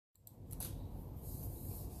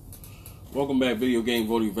Welcome back, Video Game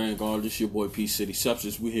Voting Vanguard. This is your boy P City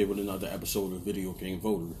Substance. We're here with another episode of Video Game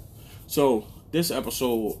Voter. So, this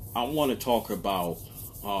episode, I want to talk about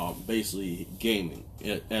basically gaming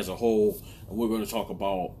as a whole. And we're going to talk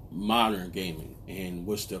about modern gaming and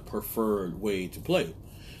what's the preferred way to play.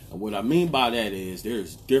 And what I mean by that is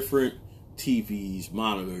there's different TVs,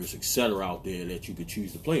 monitors, etc. out there that you could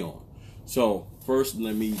choose to play on. So, first,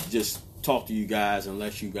 let me just talk to you guys and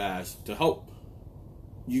let you guys to help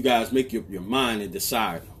you guys make up your mind and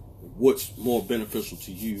decide what's more beneficial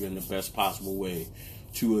to you in the best possible way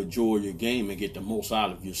to enjoy your game and get the most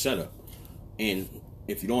out of your setup. And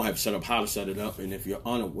if you don't have a setup, how to set it up, and if you're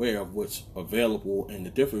unaware of what's available and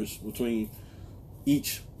the difference between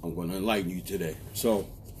each, I'm going to enlighten you today. So,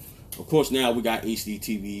 of course, now we got HD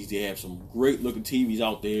TVs. They have some great looking TVs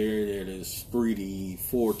out there that is 3D,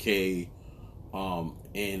 4K,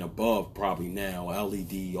 and above probably now,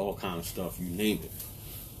 LED, all kind of stuff, you name it.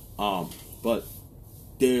 But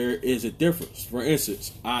there is a difference. For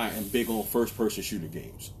instance, I am big on first-person shooter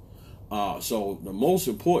games. So the most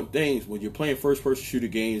important things when you're playing first-person shooter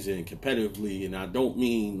games and competitively, and I don't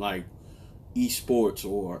mean like esports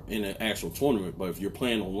or in an actual tournament, but if you're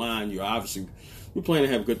playing online, you're playing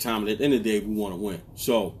to have a good time. And at the end of the day, we want to win.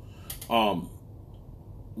 So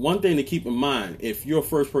one thing to keep in mind, if you're a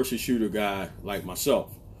first-person shooter guy like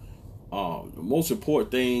myself, the most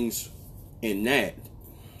important things in that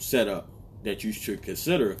setup that you should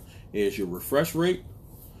consider is your refresh rate,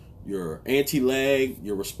 your anti-lag,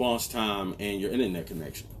 your response time, and your internet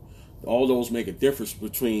connection. All those make a difference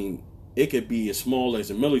between, it could be as small as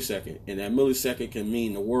a millisecond, and that millisecond can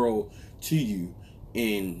mean the world to you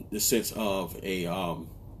in the sense of a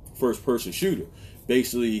first-person shooter.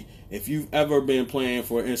 Basically, if you've ever been playing,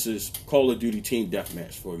 for instance, Call of Duty Team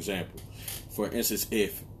Deathmatch, for example. For instance,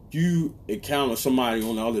 if you encounter somebody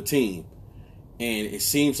on the other team, and it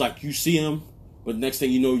seems like you see him, but next thing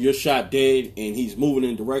you know, you're shot dead, and he's moving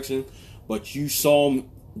in a direction, but you saw him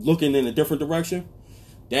looking in a different direction.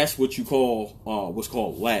 That's what you call what's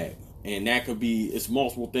called lag, and that could be, it's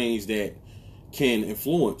multiple things that can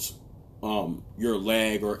influence your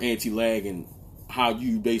lag or anti-lag and how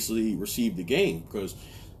you basically receive the game. Because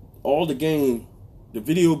the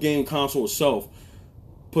video game console itself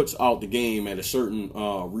puts out the game at a certain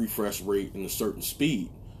refresh rate and a certain speed.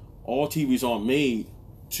 All TVs aren't made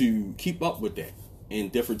to keep up with that,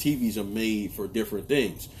 and different TVs are made for different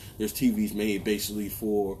things. There's TVs made basically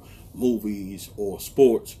for movies or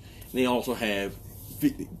sports, and they also have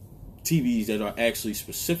TVs that are actually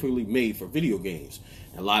specifically made for video games.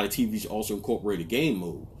 And a lot of TVs also incorporate a game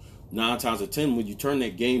mode. 9 times out of 10, when you turn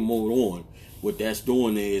that game mode on, what that's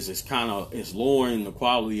doing is it's lowering the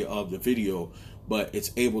quality of the video, but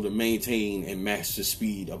it's able to maintain and match the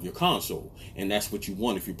speed of your console. And that's what you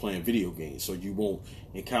want if you're playing video games, so you won't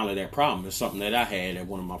encounter that problem. It's something that I had that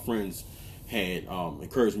one of my friends had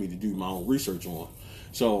encouraged me to do my own research on.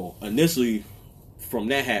 So initially, from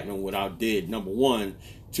that happening, what I did, number one,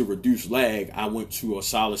 to reduce lag, I went to a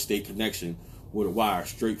solid state connection with a wire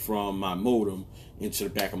straight from my modem into the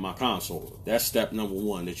back of my console. That's step number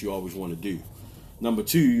one that you always want to do. Number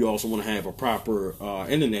two, you also want to have a proper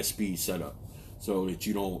internet speed set up, so that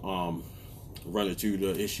you don't run into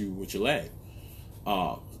the issue with your lag.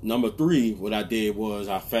 Number three, what I did was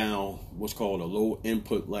I found what's called a low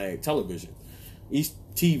input lag television. Each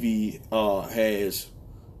TV has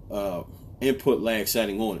input lag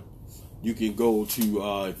setting on it. You can go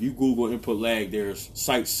to, if you Google input lag, there's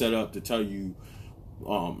sites set up to tell you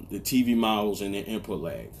the TV models and their input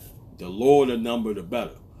lag. The lower the number, the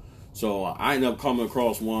better. So I ended up coming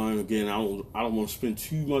across one. Again, I don't want to spend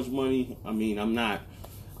too much money. I mean, I'm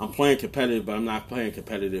playing competitive, but I'm not playing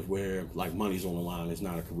competitive where like money's on the line. It's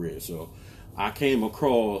not a career. So I came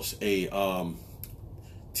across a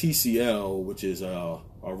TCL, which is a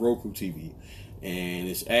Roku TV, and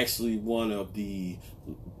it's actually one of the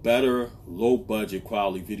better low budget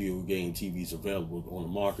quality video game TVs available on the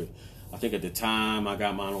market. I think at the time I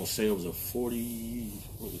got mine on sale, it was a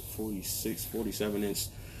 47 inch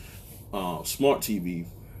smart TV,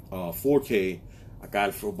 4K. I got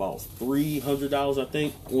it for about $300, I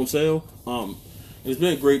think, on sale. It's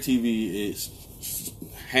been a great TV. It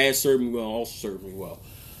has served me well, also served me well.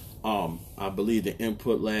 I believe the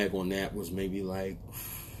input lag on that was maybe like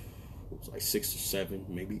 6 or 7,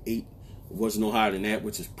 maybe 8. It wasn't no higher than that,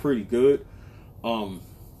 which is pretty good.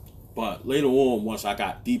 But later on, once I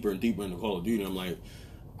got deeper and deeper into Call of Duty, I'm like,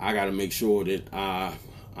 I got to make sure that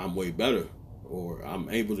I'm way better, or I'm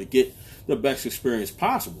able to get the best experience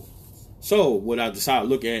possible. So what I decided to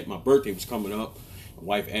look at, my birthday was coming up. My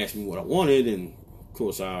wife asked me what I wanted, and of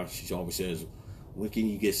course, she always says, when can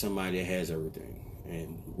you get somebody that has everything?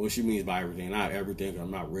 And what she means by everything, not everything, 'cause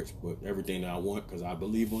I'm not rich, but everything that I want, because I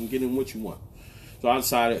believe in getting what you want. So I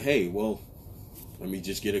decided, hey, well, let me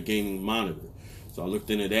just get a gaming monitor. So I looked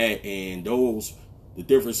into that, and the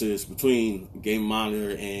differences between a gaming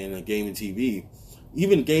monitor and a gaming TV.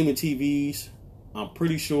 Even gaming TVs, I'm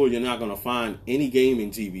pretty sure you're not going to find any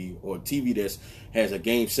gaming TV or TV that has a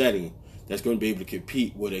game setting that's going to be able to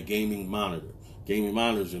compete with a gaming monitor. Gaming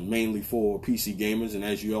monitors are mainly for PC gamers, and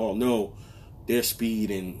as you all know, their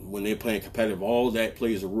speed and when they're playing competitive, all that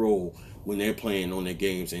plays a role when they're playing on their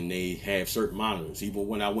games, and they have certain monitors. Even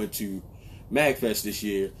when I went to MagFest this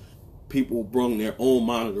year, people bring their own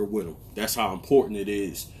monitor with them. That's how important it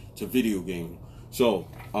is to video gaming. So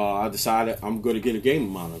I decided I'm going to get a gaming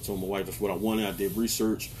monitor. I told my wife that's what I wanted. I did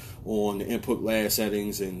research on the input lag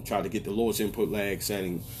settings and tried to get the lowest input lag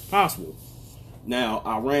setting possible. Now,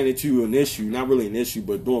 I ran into an issue, not really an issue,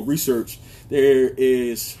 but doing research, there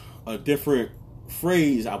is a different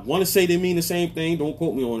phrase. I want to say they mean the same thing. Don't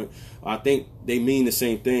quote me on it. I think they mean the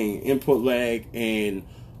same thing. Input lag and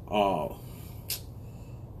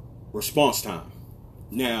response time.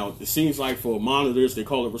 Now, it seems like for monitors, they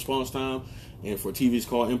call it response time, and for TVs,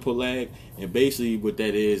 called input lag. And basically what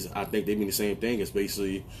that is, I think they mean the same thing. It's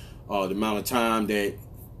basically the amount of time that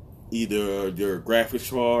either your graphics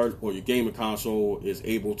card or your gaming console is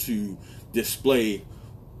able to display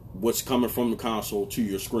what's coming from the console to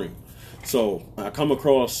your screen. So I come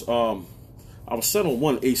across, I was set on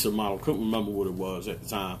one Acer model, couldn't remember what it was at the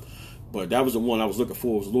time, but that was the one I was looking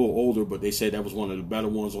for. It was a little older, but they said that was one of the better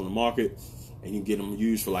ones on the market, and you can get them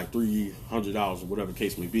used for like $300 or whatever the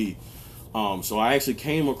case may be. So I actually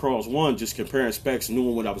came across one, just comparing specs,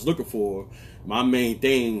 knowing what I was looking for. My main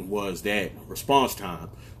thing was that response time.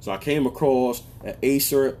 So I came across an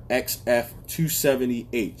Acer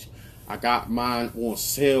XF270H. I got mine on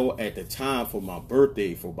sale at the time for my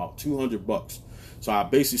birthday for about $200. So I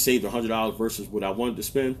basically saved $100 versus what I wanted to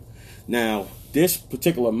spend. Now, this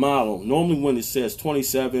particular model, normally when it says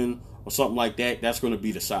 27 or something like that, that's going to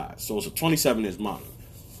be the size. So it's a 27-inch monitor.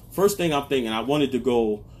 First thing I'm thinking, I wanted to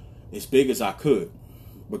go as big as I could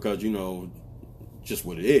because, you know, just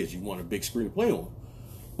what it is. You want a big screen to play on.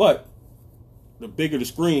 But the bigger the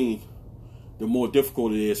screen, the more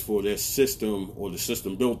difficult it is for their system or the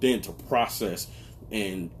system built in to process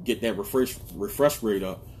and get that refresh rate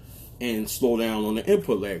up and slow down on the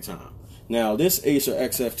input lag time. Now, this Acer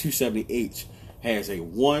XF270H has a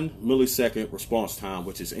 1 millisecond response time,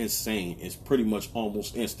 which is insane. It's pretty much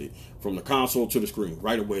almost instant from the console to the screen,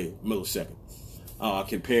 right away, millisecond,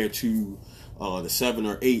 compared to the 7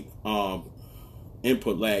 or 8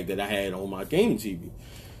 input lag that I had on my gaming TV.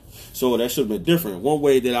 So that should have been different. One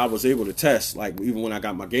way that I was able to test, like even when I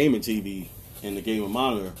got my gaming TV and the gaming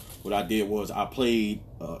monitor, what I did was I played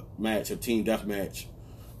a team deathmatch,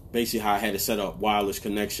 basically how I had to set up wireless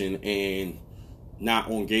connection and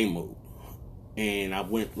not on game mode. And I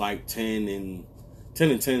went like 10 and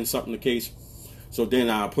 10, something the case. So then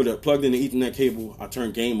I plugged in the Ethernet cable, I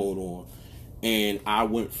turned game mode on, and I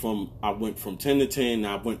went from 10 to 10, and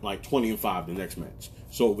I went like 20 and 5 the next match.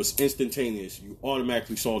 So it was instantaneous. You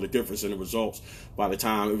automatically saw the difference in the results by the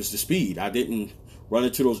time it was the speed. I didn't run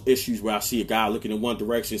into those issues where I see a guy looking in one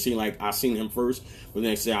direction, seeing like I seen him first, but the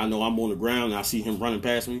next day I know I'm on the ground and I see him running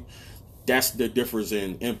past me. That's the difference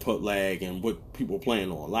in input lag and what people are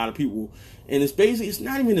playing on. A lot of people, and it's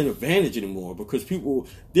not even an advantage anymore because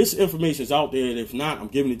this information is out there, and if not, I'm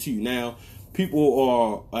giving it to you now. People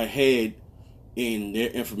are ahead in their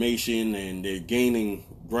information and they're gaining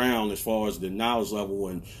ground as far as the knowledge level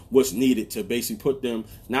and what's needed to basically put them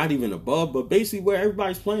not even above, but basically where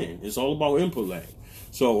everybody's playing. It's all about input lag.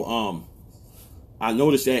 So I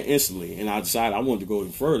noticed that instantly, and I decided I wanted to go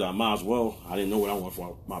even further. I might as well. I didn't know what I wanted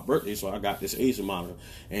for my birthday, so I got this Acer monitor,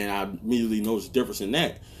 and I immediately noticed the difference in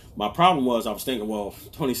that. My problem was I was thinking, well,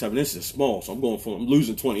 27 inches is small, so I'm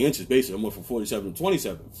losing 20 inches basically. I went from 47 to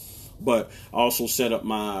 27. But I also set up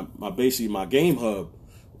my game hub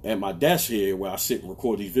at my desk here where I sit and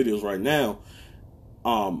record these videos right now.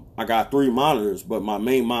 I got 3 monitors, but my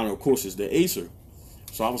main monitor, of course, is the Acer.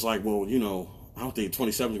 So I was like, well, you know, I don't think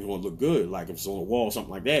 27 is going to look good, like if it's on the wall or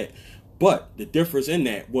something like that. But the difference in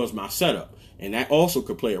that was my setup, and that also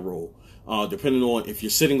could play a role. Depending on if you're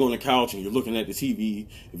sitting on the couch and you're looking at the TV,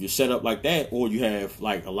 if you're set up like that, or you have,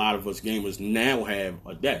 like a lot of us gamers now have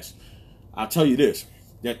a desk. I'll tell you this,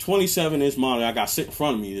 that 27-inch monitor I got sitting in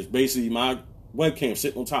front of me is basically my webcam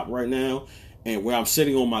sitting on top right now, and where I'm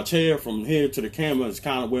sitting on my chair from here to the camera is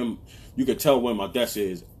kind of where you can tell where my desk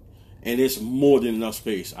is. And it's more than enough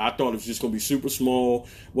space. I thought it was just going to be super small,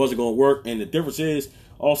 wasn't going to work. And the difference is,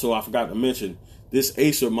 also, I forgot to mention, this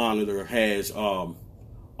Acer monitor has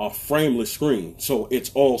a a frameless screen, so it's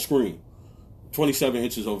all screen. 27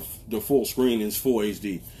 inches of the full screen is full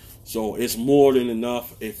HD, so it's more than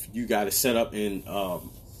enough if you got it set up in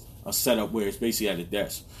a setup where it's basically at a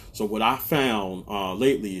desk. So what I found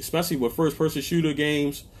lately, especially with first-person shooter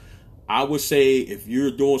games, I would say if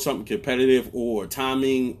you're doing something competitive or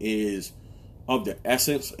timing is of the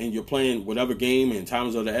essence and you're playing whatever game and time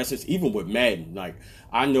is of the essence, even with Madden, like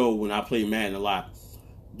I know when I play Madden a lot,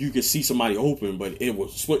 you can see somebody open, but it will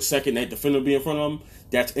split second that defender be in front of them.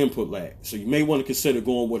 That's input lag. So you may want to consider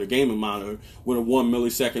going with a gaming monitor with a 1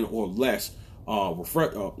 millisecond or less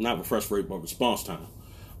not refresh rate, but response time.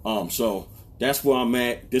 So that's where I'm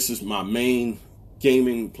at. This is my main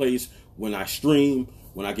gaming place when I stream.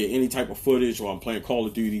 When I get any type of footage or I'm playing Call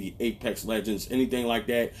of Duty, Apex Legends, anything like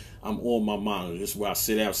that, I'm on my monitor. This is where I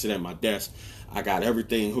sit at my desk. I got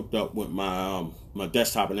everything hooked up with my my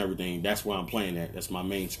desktop and everything. That's where I'm playing at. That's my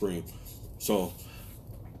main screen. So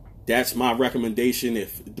that's my recommendation.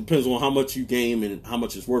 It depends on how much you game and how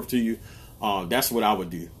much it's worth to you. That's what I would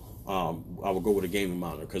do. I would go with a gaming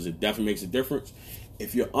monitor because it definitely makes a difference.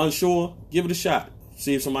 If you're unsure, give it a shot.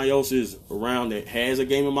 See if somebody else is around that has a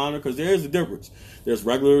gaming monitor, because there is a difference. There's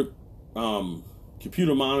regular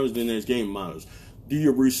computer monitors, then there's gaming monitors. Do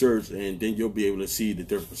your research, and then you'll be able to see the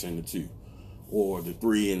difference in the two, or the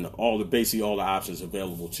three, and basically all the options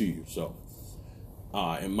available to you. So,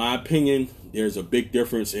 in my opinion, there's a big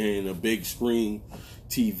difference in a big screen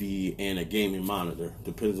TV and a gaming monitor.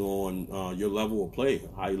 Depends on your level of play,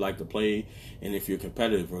 how you like to play, and if you're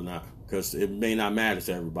competitive or not. Because it may not matter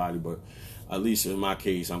to everybody, but at least in my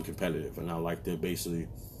case, I'm competitive, and I like to basically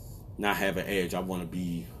not have an edge. I want to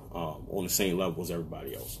be on the same level as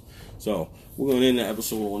everybody else. So we're going to end the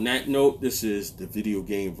episode on that note. This is the Video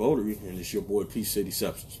Game Votary, and it's your boy P City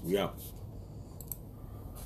Substance. We out.